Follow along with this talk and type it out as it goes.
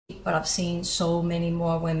cheat, but I've seen so many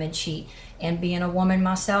more women cheat. And being a woman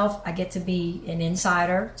myself, I get to be an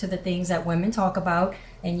insider to the things that women talk about.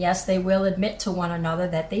 And yes, they will admit to one another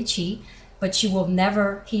that they cheat, but you will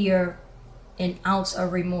never hear an ounce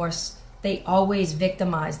of remorse. They always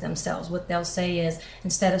victimize themselves. What they'll say is,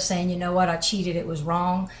 instead of saying, you know what, I cheated, it was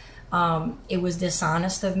wrong, it was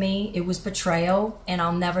dishonest of me, it was betrayal, and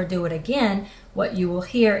I'll never do it again, what you will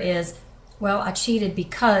hear is, well, I cheated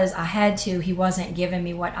because I had to. He wasn't giving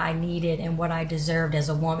me what I needed and what I deserved as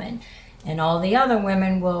a woman. And all the other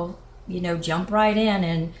women will, jump right in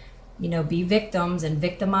and, be victims and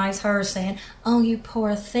victimize her, saying, oh, you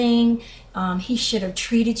poor thing. He should have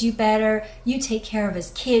treated you better. You take care of his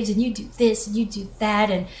kids and you do this and you do that.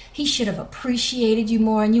 And he should have appreciated you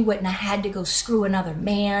more and you wouldn't have had to go screw another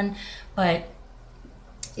man. But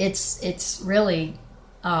it's really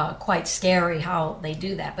quite scary how they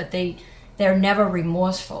do that. But they're never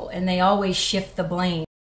remorseful, and they always shift the blame.